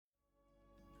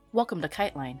Welcome to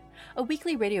KiteLine, a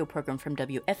weekly radio program from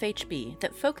WFHB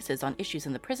that focuses on issues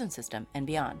in the prison system and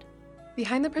beyond.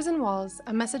 Behind the prison walls,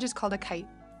 a message is called a kite.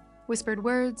 Whispered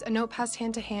words, a note passed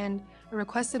hand to hand, a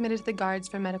request submitted to the guards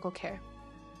for medical care.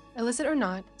 Illicit or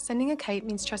not, sending a kite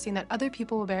means trusting that other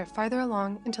people will bear it farther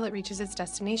along until it reaches its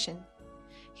destination.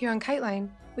 Here on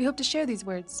KiteLine, we hope to share these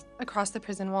words across the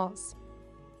prison walls.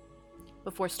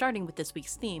 Before starting with this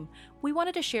week's theme, we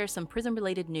wanted to share some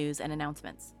prison-related news and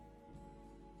announcements.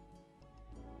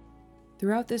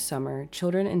 Throughout this summer,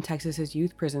 children in Texas's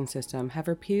youth prison system have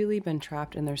repeatedly been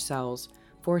trapped in their cells,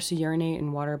 forced to urinate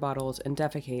in water bottles and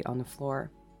defecate on the floor.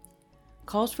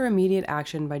 Calls for immediate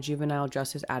action by juvenile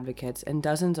justice advocates and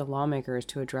dozens of lawmakers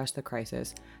to address the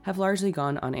crisis have largely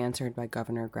gone unanswered by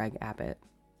Governor Greg Abbott.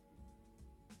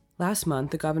 Last month,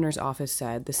 the governor's office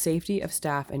said the safety of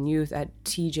staff and youth at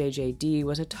TJJD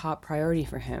was a top priority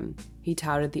for him. He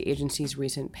touted the agency's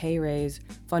recent pay raise,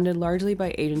 funded largely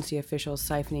by agency officials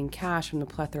siphoning cash from the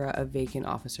plethora of vacant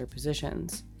officer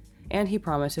positions. And he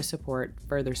promised to support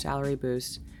further salary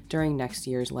boosts during next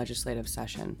year's legislative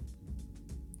session.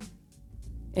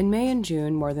 In May and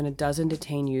June, more than a dozen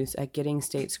detained youths at Giddings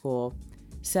State School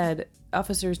said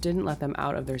officers didn't let them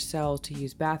out of their cells to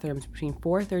use bathrooms between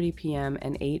 4:30 p.m.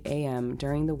 and 8 a.m.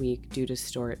 during the week due to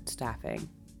short staffing.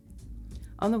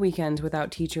 On the weekends,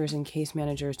 without teachers and case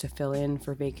managers to fill in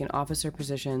for vacant officer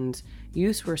positions,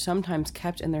 youths were sometimes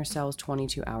kept in their cells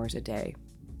 22 hours a day.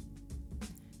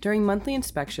 During monthly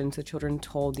inspections, the children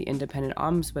told the independent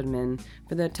ombudsman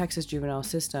for the Texas juvenile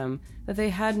system that they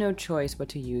had no choice but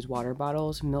to use water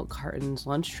bottles, milk cartons,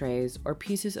 lunch trays, or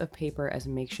pieces of paper as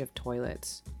makeshift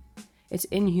toilets. It's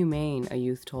inhumane, a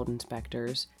youth told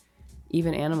inspectors.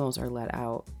 Even animals are let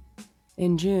out.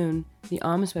 In June, the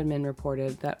ombudsman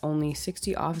reported that only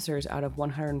 60 officers out of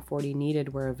 140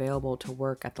 needed were available to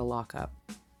work at the lockup.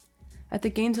 At the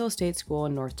Gainesville State School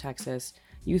in North Texas,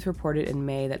 youth reported in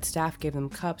May that staff gave them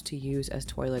cups to use as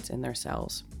toilets in their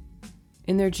cells.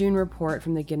 In their June report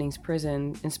from the Giddings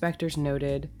prison, inspectors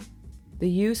noted, the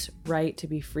youth's right to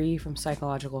be free from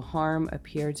psychological harm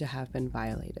appeared to have been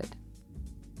violated.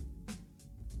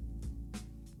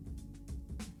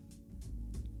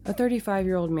 A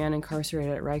 35-year-old man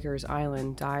incarcerated at Rikers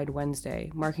Island died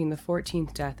Wednesday, marking the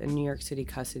 14th death in New York City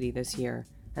custody this year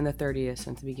and the 30th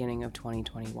since the beginning of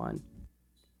 2021.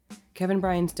 Kevin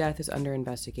Bryan's death is under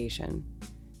investigation.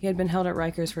 He had been held at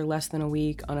Rikers for less than a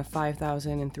week on a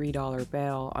 $5,003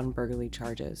 bail on burglary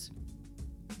charges.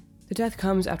 The death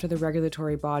comes after the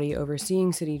regulatory body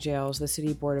overseeing city jails, the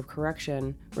City Board of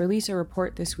Correction, released a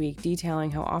report this week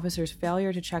detailing how officers'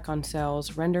 failure to check on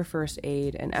cells, render first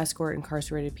aid, and escort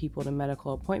incarcerated people to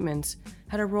medical appointments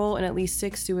had a role in at least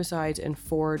 6 suicides and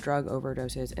 4 drug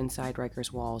overdoses inside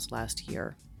Rikers walls last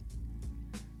year.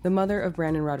 The mother of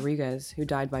Brandon Rodriguez, who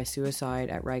died by suicide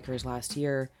at Rikers last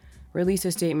year, released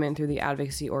a statement through the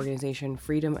advocacy organization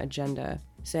Freedom Agenda,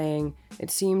 saying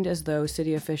it seemed as though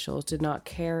city officials did not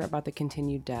care about the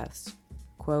continued deaths.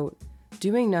 Quote,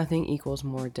 doing nothing equals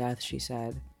more death, she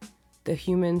said. The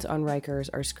humans on Rikers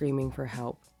are screaming for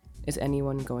help. Is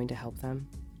anyone going to help them?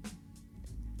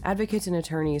 Advocates and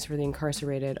attorneys for the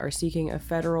incarcerated are seeking a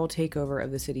federal takeover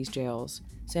of the city's jails,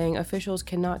 saying officials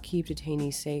cannot keep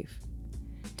detainees safe.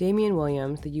 Damian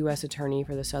Williams, the U.S. Attorney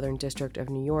for the Southern District of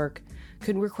New York,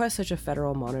 could request such a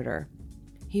federal monitor.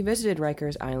 He visited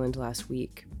Rikers Island last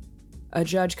week. A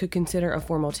judge could consider a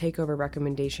formal takeover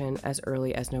recommendation as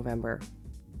early as November.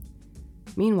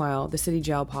 Meanwhile, the city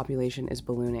jail population is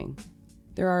ballooning.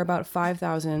 There are about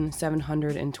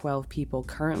 5,712 people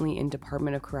currently in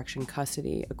Department of Correction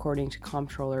custody, according to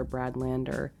Comptroller Brad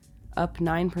Lander, up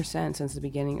 9% since the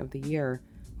beginning of the year,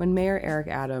 when Mayor Eric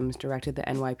Adams directed the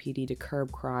NYPD to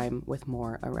curb crime with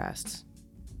more arrests.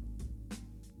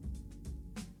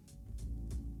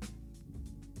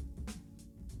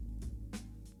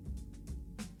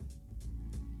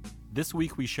 This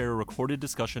week we share a recorded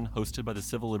discussion hosted by the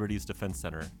Civil Liberties Defense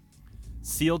Center.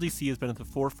 CLDC has been at the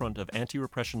forefront of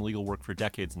anti-repression legal work for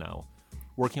decades now,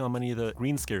 working on many of the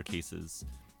Green Scare cases,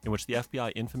 in which the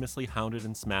FBI infamously hounded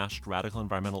and smashed radical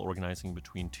environmental organizing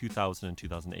between 2000 and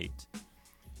 2008.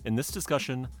 In this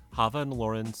discussion, Hava and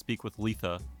Lauren speak with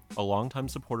Letha, a longtime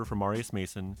supporter for Marius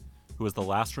Mason, who is the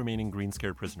last remaining Green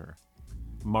Scare prisoner.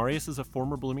 Marius is a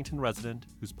former Bloomington resident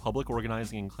whose public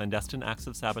organizing and clandestine acts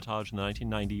of sabotage in the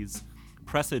 1990s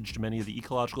presaged many of the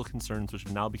ecological concerns which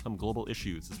have now become global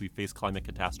issues as we face climate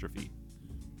catastrophe.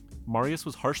 Marius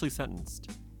was harshly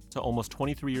sentenced to almost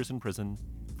 23 years in prison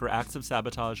for acts of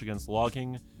sabotage against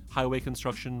logging, highway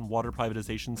construction, water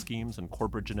privatization schemes, and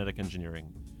corporate genetic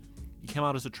engineering. He came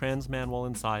out as a trans man while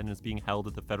inside and is being held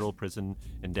at the federal prison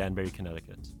in Danbury,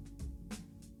 Connecticut.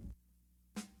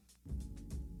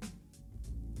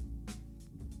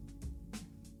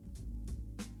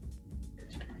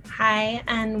 Hi,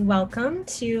 and welcome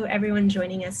to everyone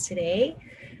joining us today.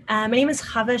 My name is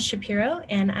Chava Shapiro,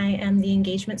 and I am the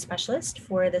engagement specialist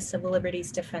for the Civil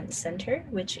Liberties Defense Center,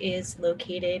 which is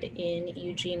located in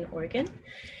Eugene, Oregon.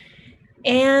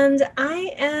 And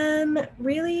I am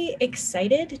really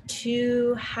excited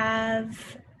to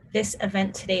have this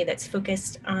event today that's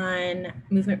focused on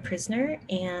movement prisoner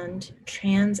and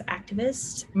trans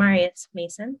activist Marius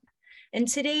Mason. And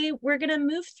today we're going to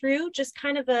move through just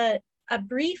kind of a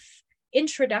brief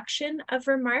introduction of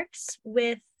remarks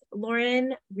with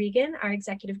Lauren Regan, our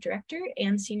executive director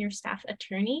and senior staff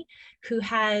attorney, who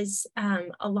has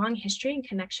a long history and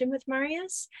connection with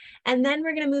Marius. And then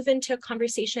we're going to move into a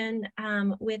conversation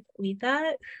with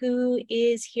Letha, who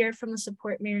is here from the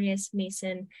Support Marius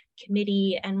Mason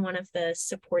Committee and one of the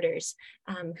supporters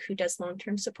who does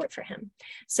long-term support for him.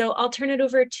 So I'll turn it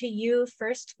over to you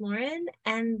first, Lauren,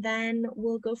 and then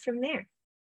we'll go from there.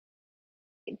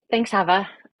 Thanks, Hava.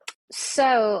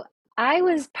 So I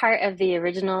was part of the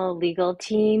original legal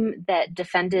team that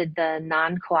defended the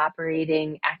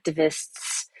non-cooperating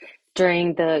activists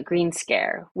during the Green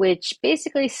Scare, which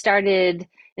basically started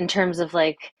in terms of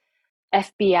like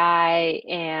FBI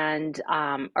and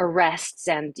arrests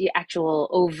and the actual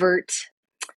overt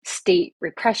state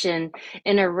repression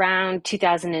in around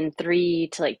 2003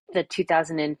 to like the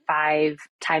 2005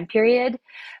 time period.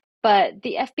 But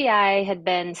the FBI had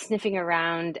been sniffing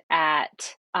around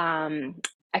at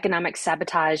economic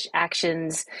sabotage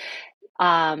actions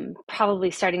probably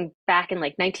starting back in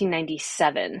like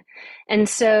 1997. And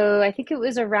so I think it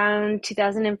was around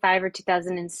 2005 or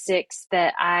 2006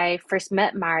 that I first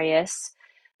met Marius.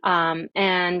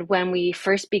 And when we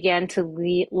first began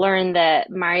to learn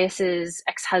that Marius's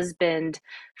ex-husband,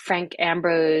 Frank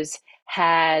Ambrose,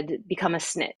 had become a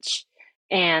snitch,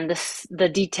 and the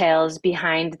details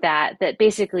behind that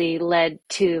basically led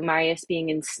to Marius being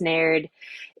ensnared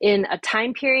in a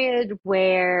time period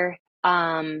where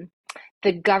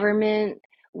the government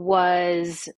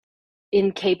was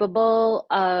incapable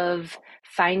of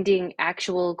finding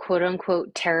actual quote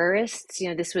unquote terrorists.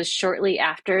 This was shortly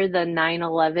after the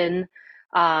 9/11,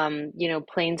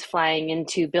 planes flying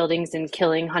into buildings and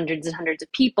killing hundreds and hundreds of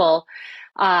people.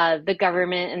 The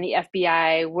government and the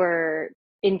FBI were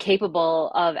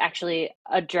incapable of actually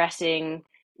addressing,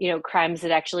 crimes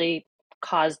that actually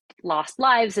caused lost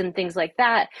lives and things like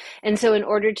that. And so in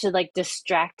order to like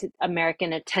distract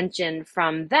American attention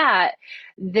from that,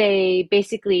 they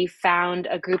basically found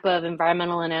a group of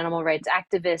environmental and animal rights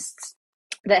activists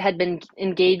that had been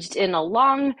engaged in a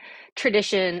long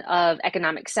tradition of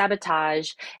economic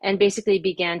sabotage and basically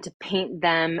began to paint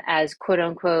them as quote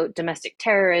unquote domestic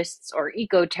terrorists or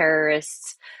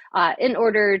eco-terrorists in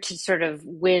order to sort of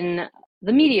win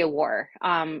the media war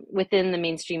within the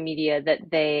mainstream media that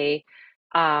they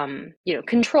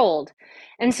controlled.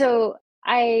 And so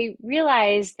I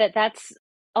realized that that's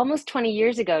almost 20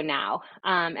 years ago now.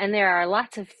 And there are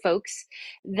lots of folks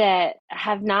that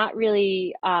have not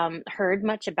really heard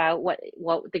much about what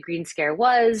the Green Scare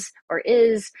was or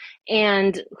is,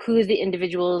 and who the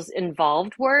individuals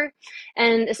involved were.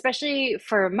 And especially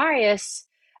for Marius,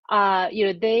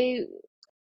 they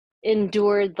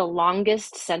endured the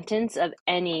longest sentence of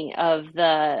any of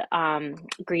the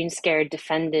Green Scare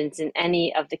defendants in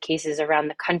any of the cases around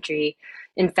the country.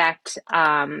 In fact,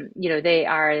 they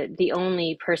are the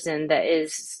only person that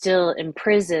is still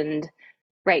imprisoned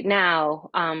right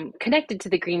now connected to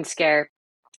the Green Scare.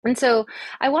 And so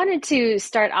I wanted to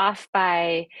start off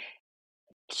by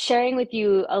sharing with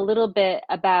you a little bit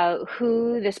about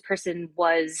who this person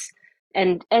was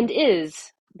and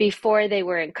is before they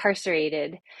were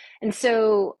incarcerated. And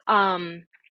so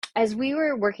as we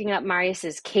were working up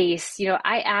Marius's case,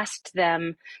 I asked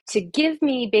them to give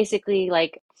me basically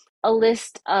like a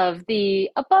list of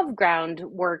the above ground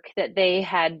work that they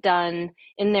had done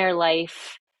in their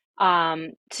life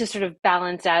to sort of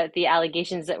balance out the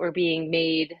allegations that were being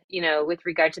made, with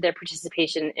regard to their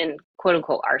participation in quote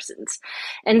unquote arsons.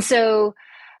 And so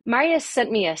Marius sent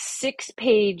me a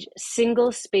 6-page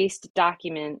single-spaced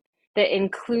document that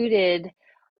included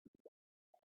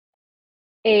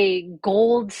a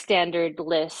gold standard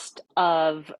list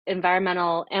of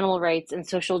environmental, animal rights, and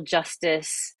social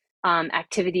justice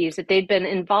activities that they'd been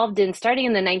involved in starting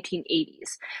in the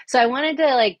 1980s. So I wanted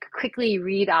to quickly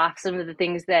read off some of the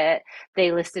things that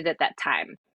they listed at that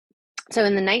time. So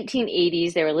in the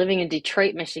 1980s, they were living in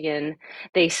Detroit, Michigan.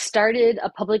 They started a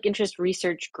public interest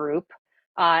research group,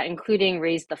 including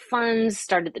raised the funds,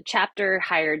 started the chapter,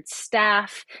 hired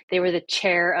staff. They were the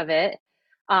chair of it.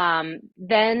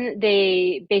 Then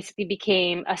they basically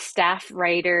became a staff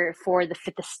writer for the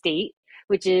Fifth Estate,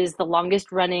 which is the longest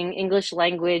running English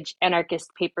language anarchist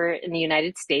paper in the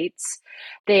United States.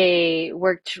 They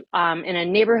worked in a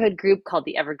neighborhood group called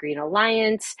the Evergreen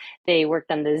Alliance. They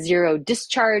worked on the Zero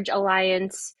Discharge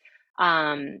Alliance.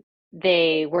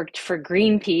 They worked for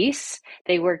Greenpeace.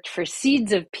 They worked for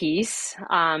Seeds of Peace,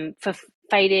 for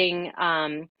fighting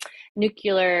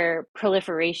nuclear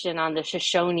proliferation on the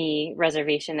Shoshone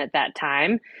Reservation at that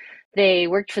time. They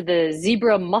worked for the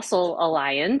Zebra Mussel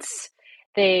Alliance.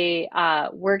 They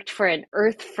worked for an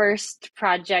Earth First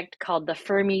project called the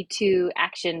Fermi 2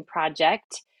 Action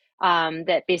Project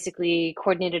that basically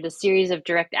coordinated a series of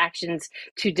direct actions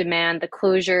to demand the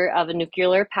closure of a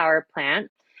nuclear power plant.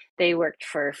 They worked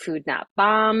for Food Not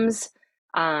Bombs.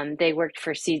 They worked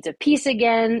for Seeds of Peace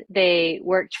again. They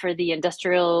worked for the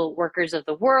Industrial Workers of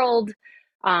the World.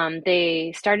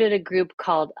 They started a group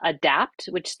called ADAPT,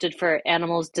 which stood for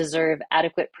Animals Deserve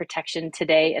Adequate Protection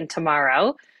Today and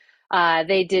Tomorrow.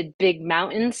 They did Big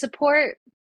Mountain Support.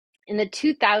 In the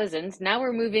 2000s, now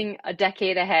we're moving a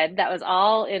decade ahead. That was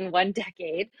all in one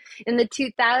decade. In the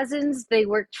 2000s, they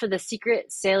worked for the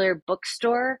Secret Sailor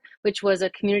Bookstore, which was a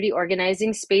community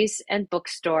organizing space and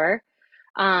bookstore.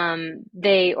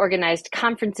 They organized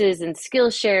conferences and skill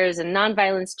shares and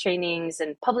nonviolence trainings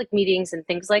and public meetings and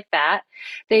things like that.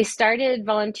 They started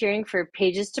volunteering for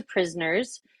Pages to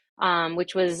Prisoners,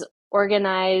 which was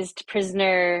organized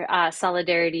prisoner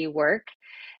solidarity work.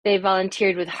 They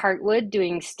volunteered with Heartwood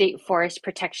doing state forest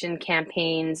protection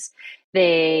campaigns.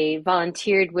 They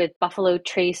volunteered with Buffalo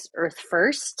Trace Earth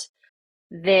First.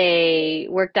 They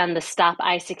worked on the Stop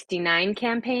I-69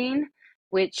 campaign,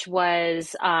 which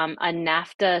was a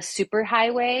NAFTA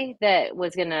superhighway that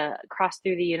was going to cross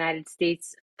through the United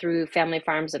States through family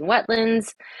farms and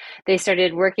wetlands. They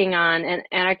started working on an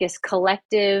anarchist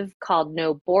collective called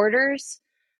No Borders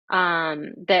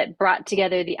that brought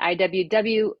together the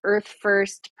IWW, Earth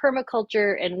First,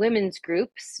 permaculture, and women's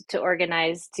groups to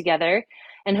organize together.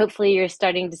 And hopefully you're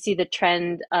starting to see the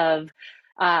trend of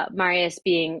Marius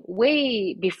being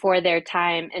way before their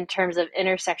time in terms of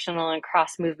intersectional and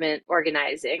cross-movement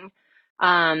organizing.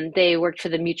 They worked for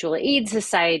the Mutual Aid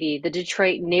Society, the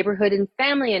Detroit Neighborhood and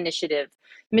Family Initiative,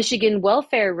 Michigan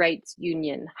Welfare Rights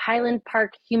Union, Highland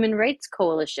Park Human Rights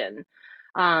Coalition,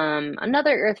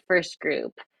 another Earth First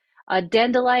group, a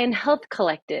Dandelion Health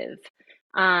Collective,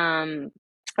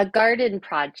 a garden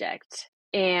project,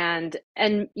 and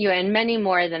many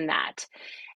more than that.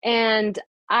 And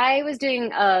I was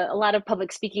doing a lot of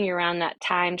public speaking around that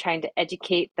time, trying to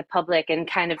educate the public and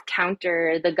kind of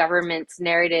counter the government's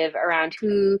narrative around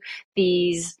who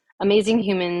these amazing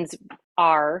humans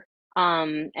are,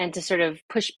 and to sort of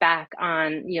push back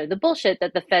on, the bullshit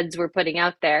that the feds were putting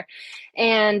out there.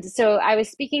 And so I was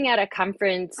speaking at a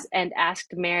conference and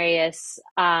asked Marius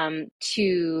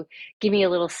to give me a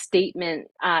little statement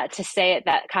to say at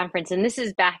that conference. And this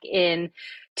is back in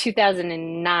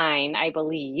 2009, I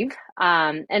believe.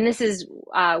 And this is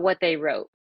what they wrote.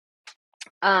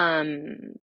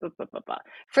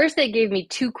 First, they gave me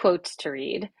two quotes to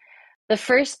read. The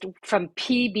first from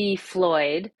P.B.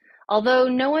 Floyd. Although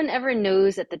no one ever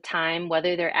knows at the time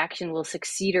whether their action will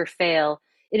succeed or fail,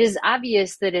 it is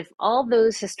obvious that if all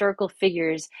those historical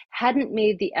figures hadn't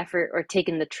made the effort or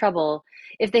taken the trouble,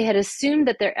 if they had assumed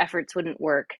that their efforts wouldn't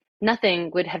work,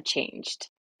 nothing would have changed.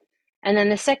 And then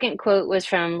the second quote was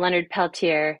from Leonard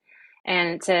Peltier,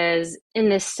 and it says, "In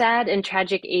this sad and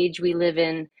tragic age we live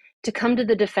in, to come to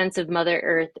the defense of Mother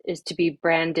Earth is to be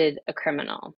branded a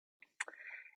criminal."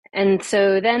 And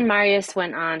so then Marius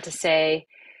went on to say,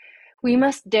 "We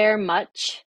must dare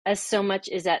much, as so much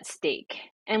is at stake,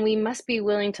 and we must be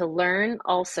willing to learn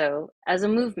also as a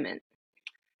movement.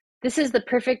 This is the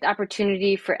perfect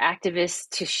opportunity for activists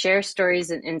to share stories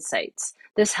and insights.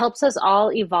 This helps us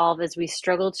all evolve as we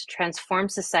struggle to transform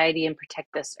society and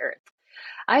protect this earth.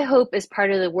 I hope as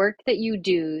part of the work that you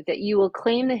do that you will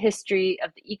claim the history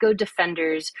of the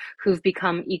eco-defenders who've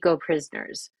become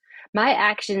eco-prisoners. My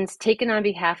actions taken on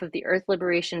behalf of the Earth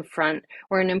Liberation Front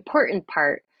were an important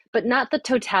part, but not the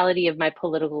totality of my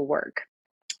political work.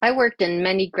 I worked in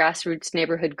many grassroots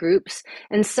neighborhood groups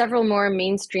and several more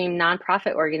mainstream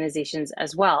nonprofit organizations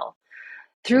as well.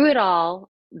 Through it all,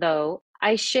 though,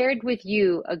 I shared with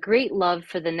you a great love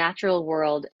for the natural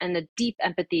world and a deep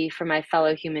empathy for my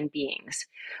fellow human beings.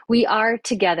 We are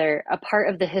together a part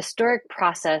of the historic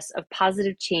process of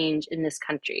positive change in this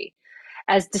country.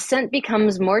 As dissent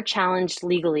becomes more challenged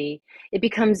legally, it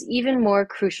becomes even more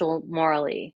crucial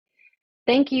morally.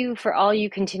 Thank you for all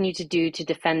you continue to do to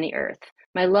defend the earth.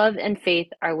 My love and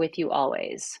faith are with you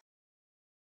always."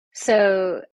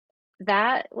 So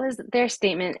that was their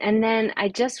statement. And then I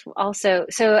just also,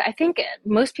 so I think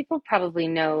most people probably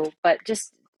know, but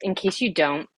just in case you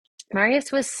don't,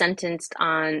 Marius was sentenced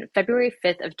on February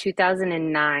 5th of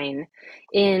 2009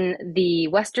 in the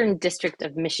Western District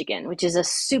of Michigan, which is a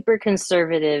super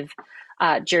conservative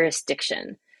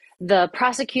jurisdiction. The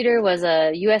prosecutor was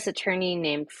a U.S. attorney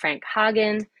named Frank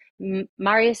Hagen.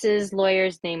 Marius's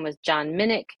lawyer's name was John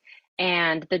Minnick,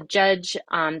 and the judge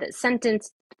that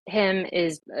sentenced him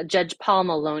is Judge Paul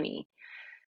Maloney.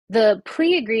 The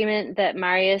plea agreement that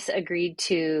Marius agreed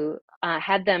to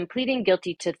had them pleading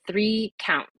guilty to 3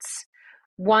 counts.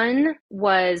 One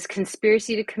was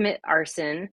conspiracy to commit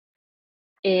arson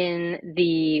in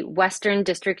the Western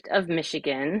District of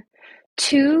Michigan.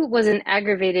 2 was an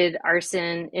aggravated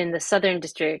arson in the Southern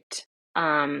District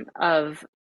of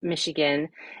Michigan.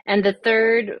 And the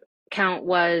 3rd count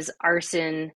was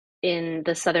arson in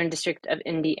the Southern District of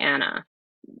Indiana.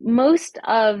 Most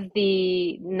of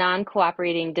the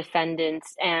non-cooperating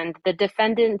defendants and the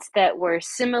defendants that were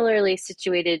similarly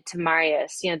situated to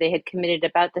Marius, they had committed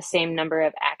about the same number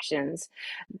of actions,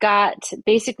 got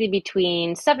basically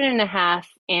between 7.5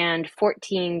 and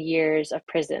 14 years of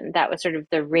prison. That was sort of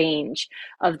the range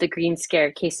of the Green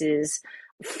Scare cases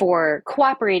for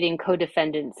cooperating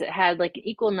co-defendants that had like an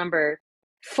equal number.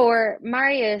 For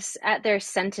Marius, at their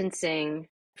sentencing,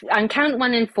 on count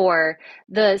 1 and 4,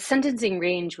 the sentencing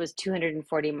range was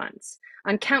 240 months.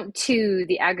 On count 2,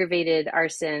 the aggravated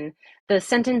arson, the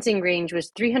sentencing range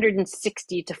was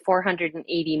 360 to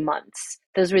 480 months.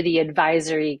 Those were the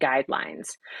advisory guidelines,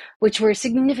 which were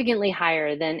significantly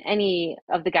higher than any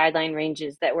of the guideline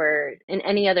ranges that were in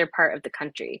any other part of the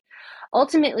country.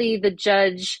 Ultimately, the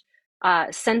judge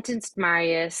sentenced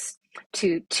Marius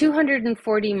to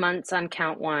 240 months on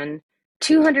count 1,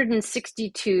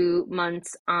 262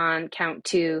 months on count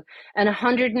 2, and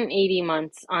 180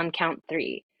 months on count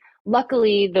 3.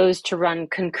 Luckily, those to run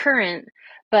concurrent,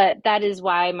 but that is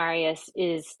why Marius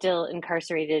is still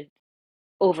incarcerated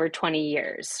over 20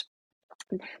 years.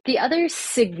 The other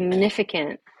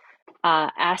significant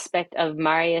aspect of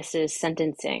Marius's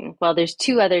sentencing, well, there's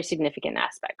 2 other significant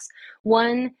aspects.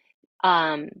 One,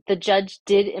 the judge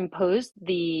did impose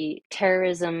the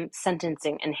terrorism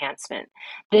sentencing enhancement.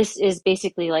 This is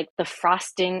basically like the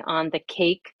frosting on the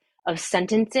cake of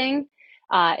sentencing.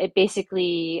 It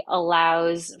basically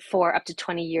allows for up to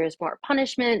 20 years more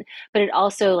punishment, but it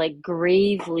also like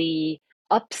gravely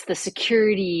ups the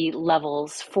security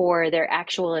levels for their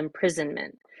actual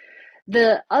imprisonment.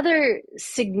 The other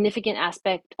significant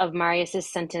aspect of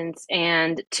Marius's sentence,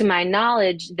 and to my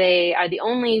knowledge, they are the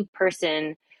only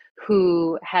person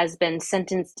who has been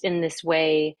sentenced in this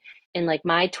way in like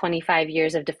my 25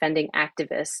 years of defending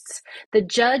activists. The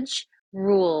judge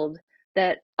ruled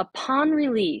that upon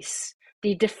release,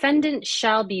 the defendant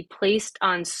shall be placed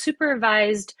on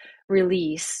supervised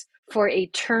release for a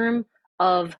term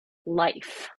of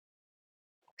life.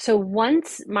 So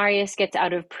once Marius gets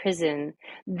out of prison,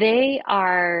 they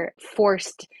are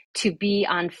forced to be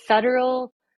on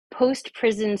federal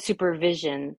post-prison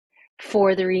supervision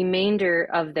for the remainder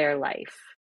of their life.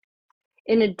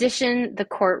 In addition, the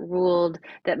court ruled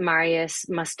that Marius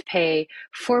must pay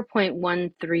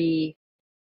 $4.13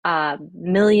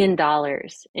 million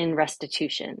in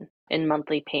restitution in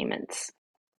monthly payments.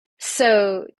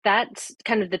 So that's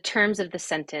kind of the terms of the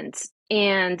sentence.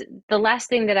 And the last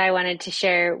thing that I wanted to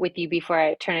share with you before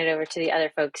I turn it over to the other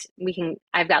folks,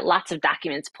 I've got lots of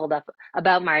documents pulled up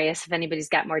about Marius if anybody's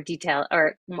got more detail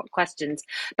or more questions.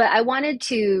 But I wanted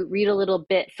to read a little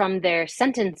bit from their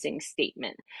sentencing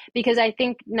statement, because I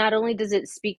think not only does it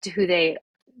speak to who they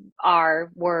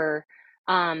were,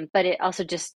 but it also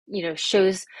just,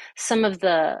 shows some of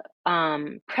the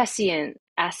prescient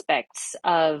aspects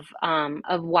of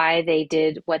why they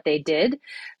did what they did.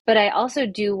 But I also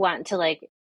do want to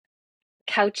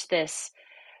couch this.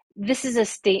 This is a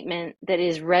statement that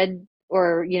is read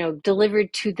or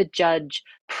delivered to the judge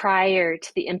prior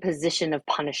to the imposition of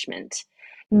punishment.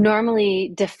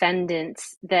 Normally,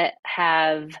 defendants that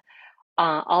have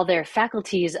all their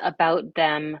faculties about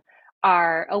them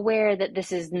are aware that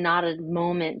this is not a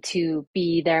moment to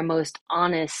be their most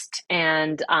honest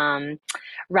and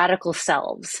radical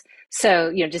selves.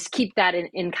 So, just keep that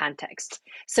in context.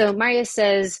 So Marius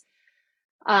says,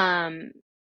 at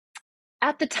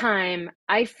the time,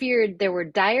 I feared there were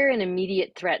dire and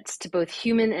immediate threats to both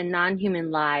human and non-human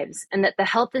lives, and that the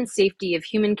health and safety of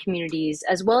human communities,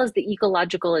 as well as the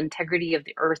ecological integrity of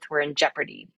the earth, were in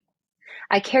jeopardy.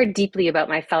 I cared deeply about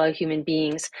my fellow human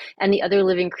beings and the other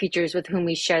living creatures with whom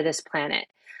we share this planet.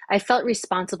 I felt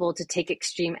responsible to take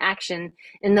extreme action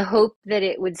in the hope that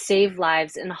it would save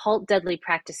lives and halt deadly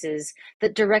practices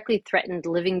that directly threatened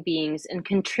living beings and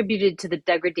contributed to the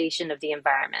degradation of the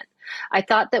environment. I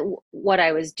thought that what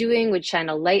I was doing would shine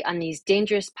a light on these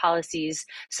dangerous policies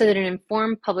so that an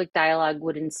informed public dialogue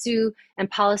would ensue and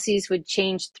policies would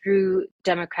change through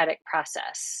democratic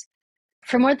process.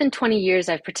 For more than 20 years,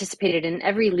 I've participated in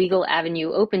every legal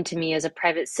avenue open to me as a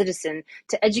private citizen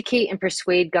to educate and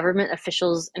persuade government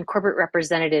officials and corporate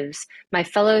representatives, my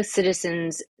fellow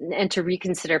citizens, and to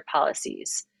reconsider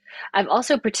policies. I've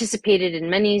also participated in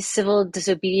many civil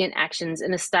disobedient actions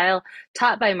in a style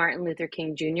taught by Martin Luther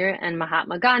King Jr. and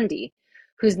Mahatma Gandhi,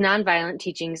 whose nonviolent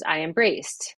teachings I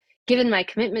embraced. Given my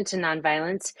commitment to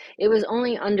nonviolence, it was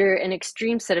only under an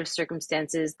extreme set of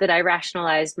circumstances that I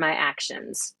rationalized my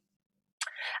actions.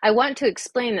 I want to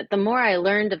explain that the more I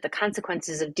learned of the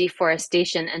consequences of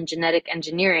deforestation and genetic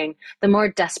engineering, the more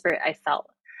desperate I felt.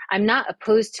 I'm not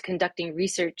opposed to conducting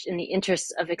research in the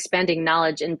interests of expanding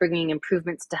knowledge and bringing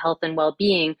improvements to health and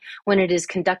well-being when it is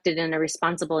conducted in a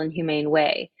responsible and humane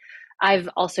way. I've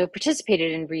also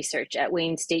participated in research at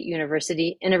Wayne State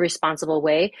University in a responsible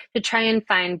way to try and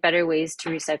find better ways to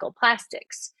recycle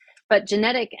plastics. But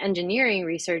genetic engineering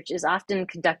research is often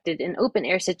conducted in open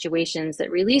air situations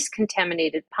that release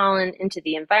contaminated pollen into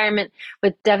the environment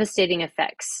with devastating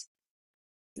effects.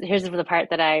 Here's the part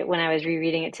that when I was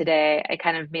rereading it today, I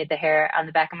kind of made the hair on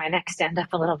the back of my neck stand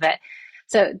up a little bit.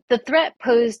 So the threat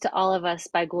posed to all of us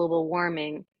by global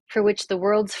warming, for which the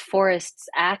world's forests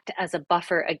act as a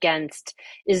buffer against,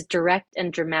 is direct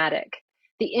and dramatic.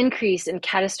 The increase in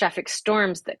catastrophic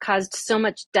storms that caused so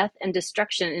much death and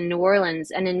destruction in New Orleans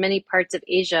and in many parts of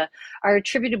Asia are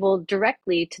attributable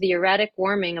directly to the erratic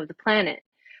warming of the planet.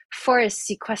 Forests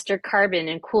sequester carbon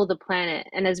and cool the planet,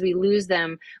 and as we lose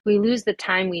them, we lose the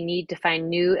time we need to find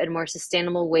new and more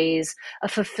sustainable ways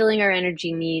of fulfilling our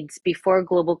energy needs before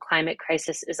global climate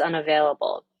crisis is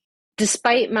unavailable.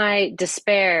 Despite my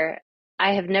despair,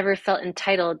 I have never felt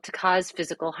entitled to cause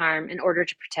physical harm in order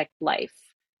to protect life.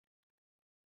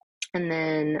 And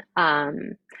then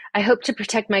I hope to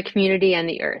protect my community and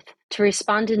the earth, to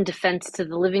respond in defense to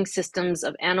the living systems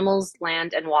of animals,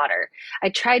 land, and water. I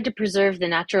tried to preserve the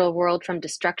natural world from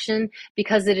destruction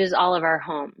because it is all of our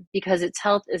home, because its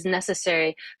health is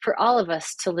necessary for all of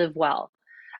us to live well.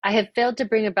 I have failed to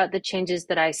bring about the changes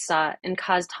that I sought and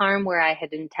caused harm where I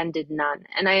had intended none,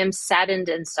 and I am saddened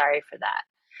and sorry for that.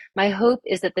 My hope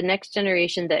is that the next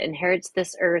generation that inherits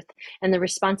this earth and the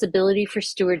responsibility for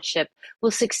stewardship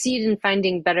will succeed in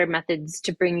finding better methods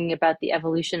to bringing about the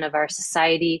evolution of our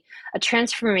society, a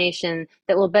transformation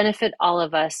that will benefit all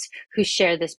of us who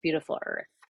share this beautiful earth.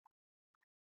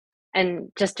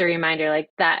 And just a reminder, like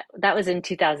that was in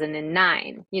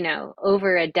 2009,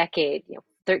 over a decade,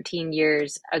 13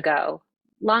 years ago,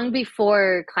 long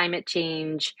before climate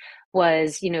change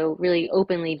was, really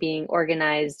openly being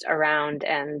organized around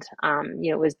and,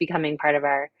 was becoming part of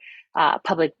our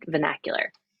public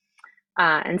vernacular.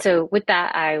 And so with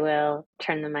that, I will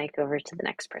turn the mic over to the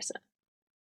next person.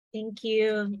 Thank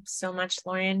you so much,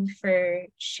 Lauren, for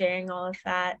sharing all of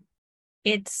that.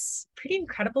 It's pretty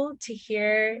incredible to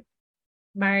hear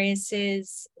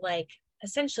Marius's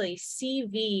essentially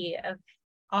CV of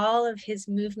all of his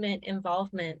movement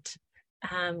involvement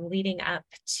leading up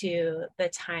to the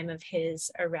time of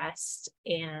his arrest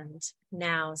and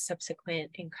now subsequent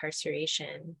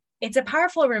incarceration. It's a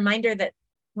powerful reminder that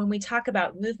when we talk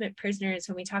about movement prisoners,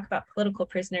 when we talk about political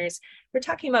prisoners, we're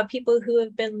talking about people who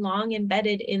have been long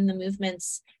embedded in the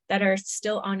movements that are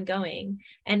still ongoing.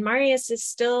 And Marius is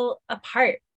still a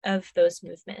part of those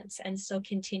movements and still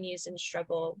continues in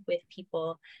struggle with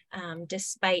people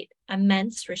despite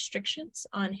immense restrictions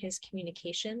on his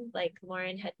communication. Like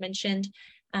Lauren had mentioned,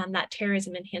 that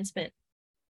terrorism enhancement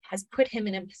has put him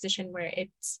in a position where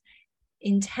it's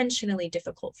intentionally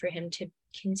difficult for him to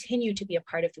continue to be a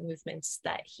part of the movements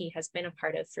that he has been a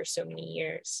part of for so many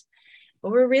years.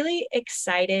 But we're really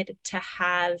excited to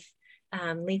have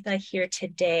Letha here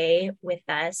today with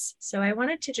us. So I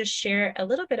wanted to just share a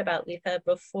little bit about Letha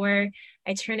before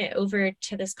I turn it over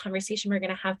to this conversation we're going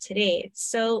to have today.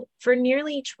 So for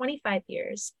nearly 25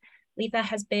 years, Letha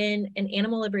has been an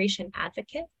animal liberation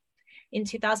advocate. In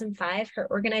 2005, her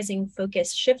organizing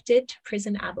focus shifted to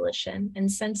prison abolition,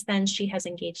 and since then she has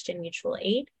engaged in mutual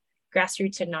aid,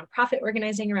 grassroots and nonprofit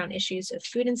organizing around issues of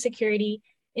food insecurity,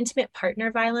 intimate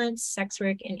partner violence, sex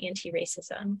work, and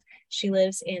anti-racism. She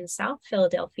lives in South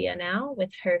Philadelphia now with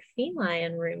her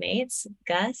feline roommates,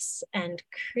 Gus and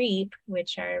Creep,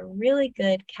 which are really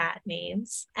good cat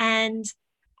names. And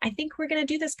I think we're going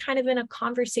to do this kind of in a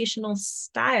conversational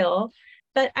style.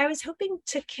 But I was hoping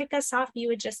to kick us off, you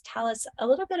would just tell us a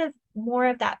little bit of more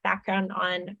of that background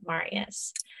on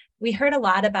Marius. We heard a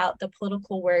lot about the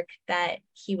political work that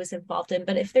he was involved in,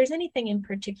 but if there's anything in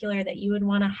particular that you would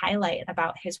want to highlight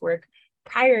about his work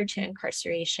prior to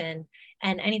incarceration,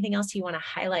 and anything else you want to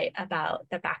highlight about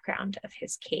the background of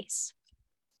his case.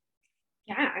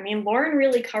 Yeah, I mean, Lauren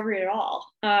really covered it all.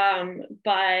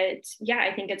 But yeah,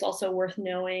 I think it's also worth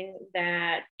knowing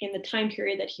that in the time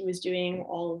period that he was doing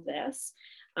all of this,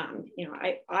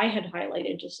 I had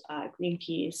highlighted just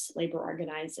Greenpeace, labor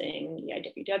organizing,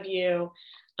 the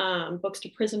IWW, books to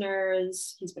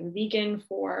prisoners. He's been vegan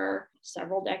for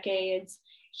several decades.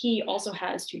 He also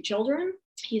has 2 children.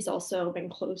 He's also been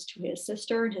close to his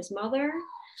sister and his mother.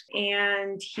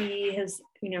 And he has,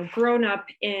 grown up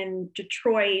in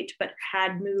Detroit, but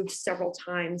had moved several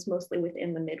times, mostly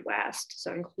within the Midwest,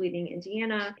 so including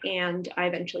Indiana. And I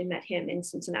eventually met him in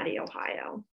Cincinnati,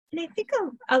 Ohio. And I think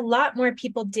a lot more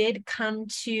people did come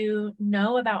to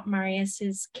know about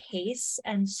Marius's case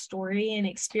and story and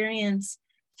experience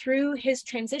through his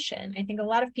transition. I think a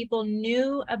lot of people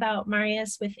knew about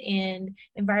Marius within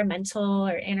environmental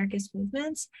or anarchist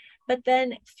movements, but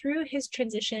then through his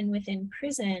transition within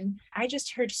prison, I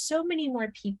just heard so many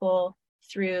more people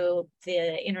through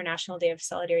the International Day of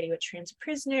Solidarity with Trans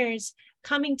Prisoners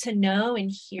coming to know and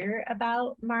hear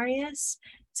about Marius.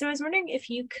 So I was wondering if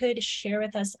you could share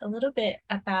with us a little bit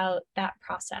about that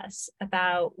process,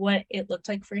 about what it looked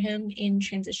like for him in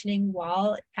transitioning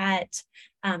while at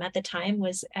the time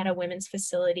was at a women's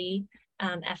facility,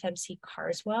 FMC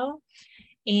Carswell,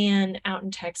 and out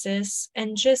in Texas,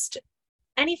 and just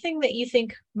anything that you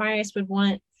think Marius would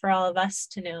want for all of us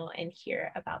to know and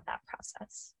hear about that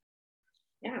process.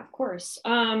 Yeah, of course.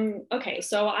 Okay,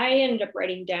 so I ended up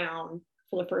writing down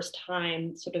for the first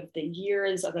time sort of the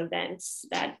years of events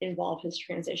that involve his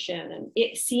transition. And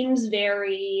it seems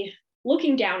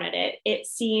looking down at it, it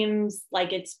seems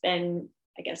like it's been,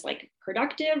 I guess, like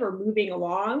productive or moving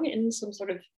along in some sort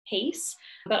of pace.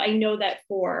 But I know that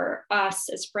for us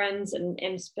as friends and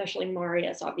especially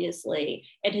Marius, obviously,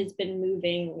 it has been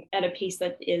moving at a pace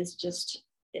that is just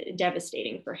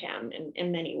devastating for him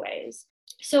in many ways.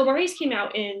 So Marius came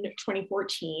out in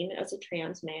 2014 as a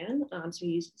trans man, so he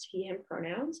uses he, him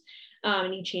pronouns,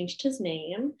 and he changed his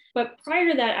name. But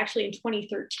prior to that, actually in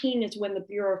 2013 is when the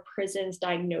Bureau of Prisons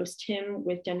diagnosed him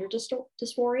with gender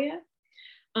dysphoria.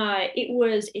 It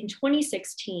was in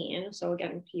 2016, so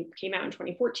again, he came out in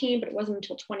 2014, but it wasn't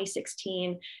until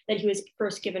 2016 that he was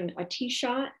first given a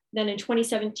T-shot. Then in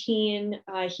 2017,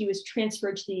 he was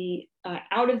transferred to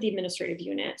out of the administrative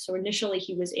unit. So initially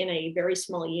he was in a very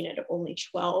small unit of only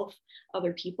 12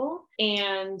 other people.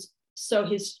 And so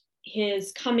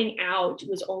his coming out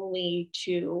was only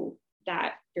to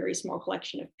that very small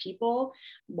collection of people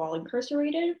while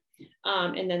incarcerated.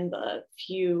 And then the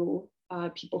few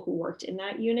people who worked in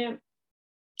that unit,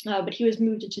 but he was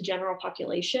moved into general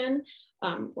population,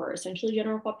 or essentially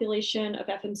general population of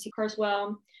FMC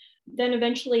Carswell. Then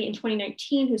eventually in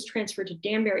 2019, he was transferred to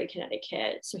Danbury,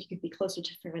 Connecticut, so he could be closer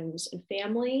to friends and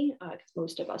family, because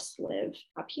most of us live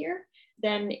up here.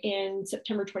 Then in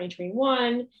September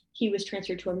 2021, he was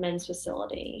transferred to a men's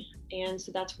facility, and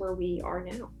so that's where we are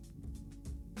now.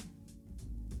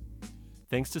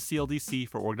 Thanks to CLDC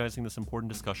for organizing this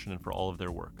important discussion and for all of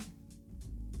their work.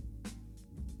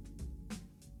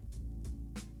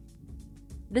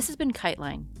 This has been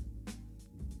KiteLine.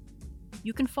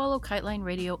 You can follow KiteLine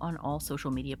Radio on all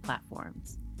social media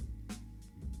platforms.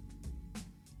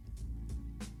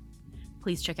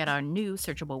 Please check out our new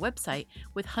searchable website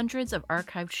with hundreds of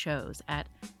archived shows at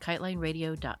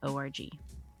kitelineradio.org.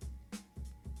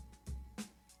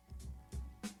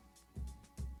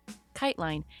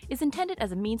 KiteLine is intended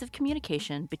as a means of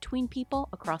communication between people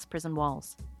across prison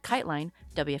walls. KiteLine,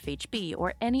 WFHB,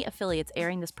 or any affiliates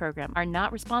airing this program are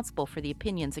not responsible for the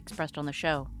opinions expressed on the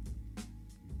show.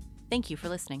 Thank you for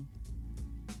listening.